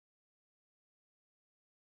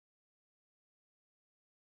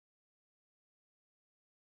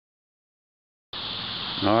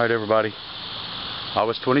Alright everybody,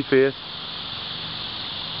 August 25th,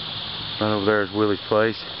 right over there is Willie's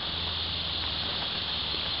place.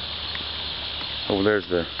 Over there's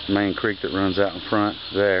the main creek that runs out in front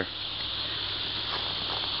there.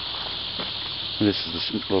 And this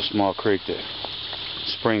is the little small creek that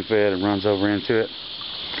spring fed and runs over into it.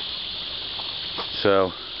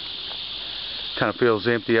 So, kind of feels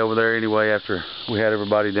empty over there anyway after we had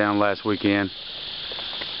everybody down last weekend.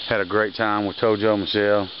 Had a great time with Tojo,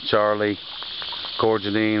 Michelle, Charlie,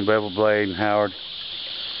 Janine, Bevel Blade, and Howard.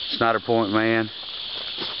 Snyder Point man.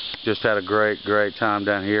 Just had a great time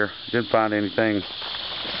down here. Didn't find anything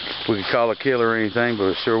we could call a killer or anything, but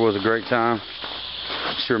it sure was a great time.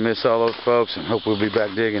 Sure miss all those folks and hope we'll be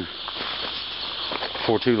back digging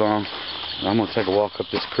before too long. I'm going to take a walk up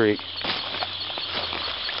this creek.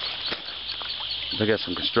 They got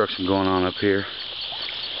some construction going on up here.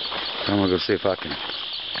 I'm going to go see if I can.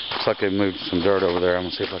 Looks like they moved some dirt over there. I'm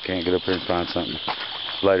going to see if I can't get up here and find something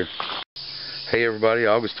later. Hey everybody,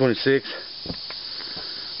 August 26th.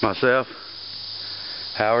 Myself,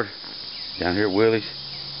 Howard, down here at Willie's.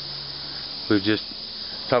 We've just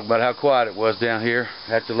talked about how quiet it was down here.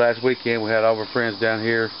 After last weekend, we had all of our friends down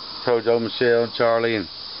here. Tojo, Michelle, Charlie, and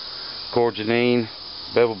Janine,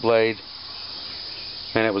 Bevel Blade.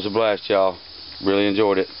 Man, it was a blast, y'all. Really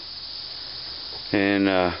enjoyed it.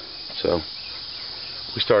 And so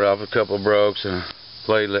we started off with a couple of brokes and a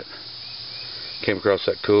bladelet. Came across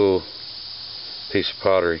that cool piece of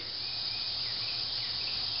pottery.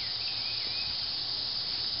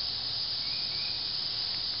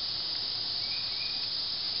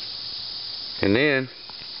 And then,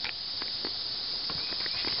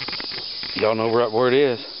 y'all know right where it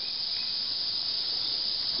is.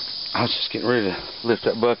 I was just getting ready to lift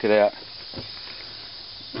that bucket out.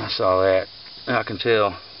 I saw that. I can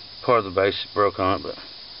tell part of the base broke on it, but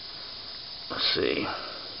let's see.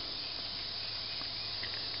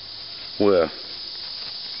 Well,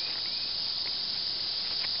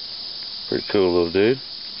 pretty cool little dude.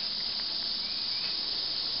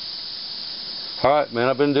 Alright, man,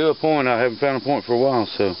 I've been due a point. I haven't found a point for a while,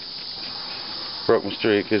 so broke my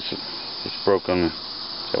streak. It's broke on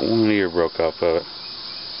that one ear broke off of it.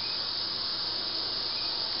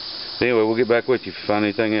 Anyway, we'll get back with you if you find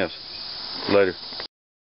anything else. Later.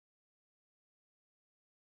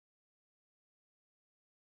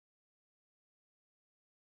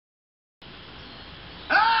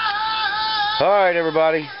 Alright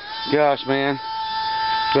everybody, gosh man,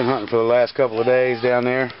 been hunting for the last couple of days down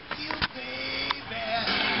there.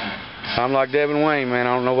 I'm like Devin Wayne, man.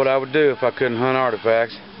 I don't know what I would do if I couldn't hunt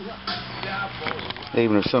artifacts.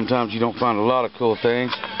 Even if sometimes you don't find a lot of cool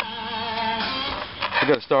things. I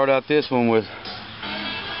got to start out this one with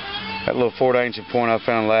that little 4 ancient point I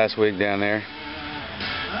found last week down there.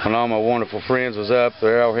 When all my wonderful friends was up, the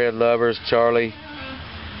arrowhead lovers, Charlie,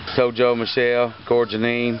 Tojo, Michelle,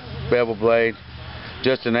 Janine, Bevel Blade.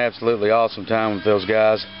 Just an absolutely awesome time with those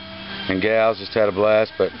guys and gals. Just had a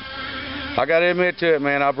blast, but I gotta admit to it,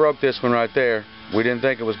 man, I broke this one right there. We didn't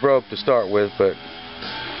think it was broke to start with, but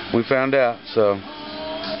we found out, so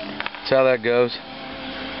that's how that goes.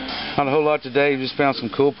 Not a whole lot today, just found some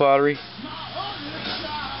cool pottery.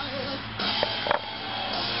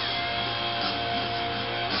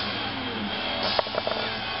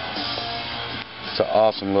 It's an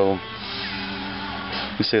awesome little,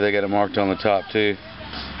 you see they got it marked on the top too.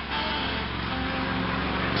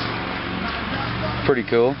 Pretty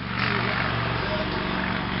cool.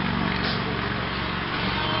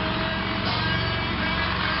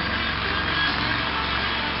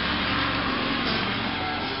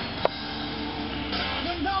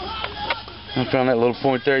 I found that little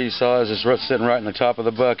point there you saw. It's just sitting right in the top of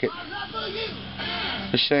the bucket.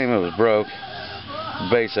 It's a shame it was broke. The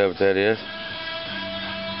base of it, that is.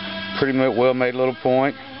 Pretty well made little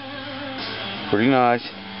point. Pretty nice.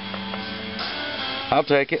 I'll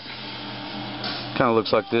take it. Kind of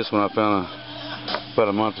looks like this one I found about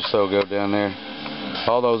a month or so ago down there.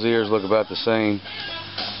 All those ears look about the same.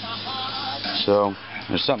 So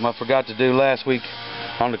there's something I forgot to do last week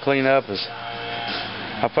on the cleanup is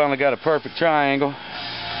I finally got a perfect triangle.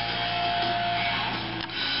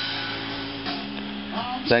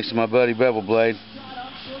 Thanks to my buddy Bevel Blade.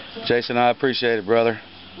 Jason, I appreciate it, brother.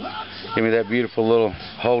 Give me that beautiful little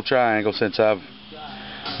whole triangle since I've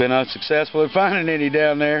been unsuccessful at finding any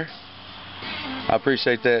down there. I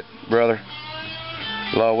appreciate that, brother.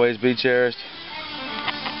 It'll always be cherished.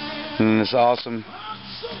 And this awesome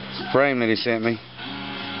frame that he sent me.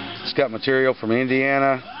 It's got material from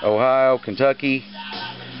Indiana, Ohio, Kentucky,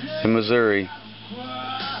 and Missouri.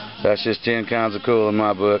 That's just 10 kinds of cool in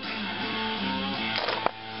my book.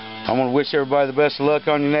 I'm going to wish everybody the best of luck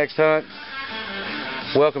on your next hunt.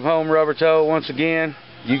 Welcome home, Rubber Toe, once again.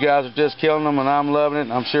 You guys are just killing them, and I'm loving it.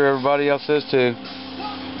 I'm sure everybody else is too.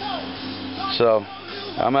 So,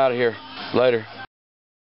 I'm out of here. Later.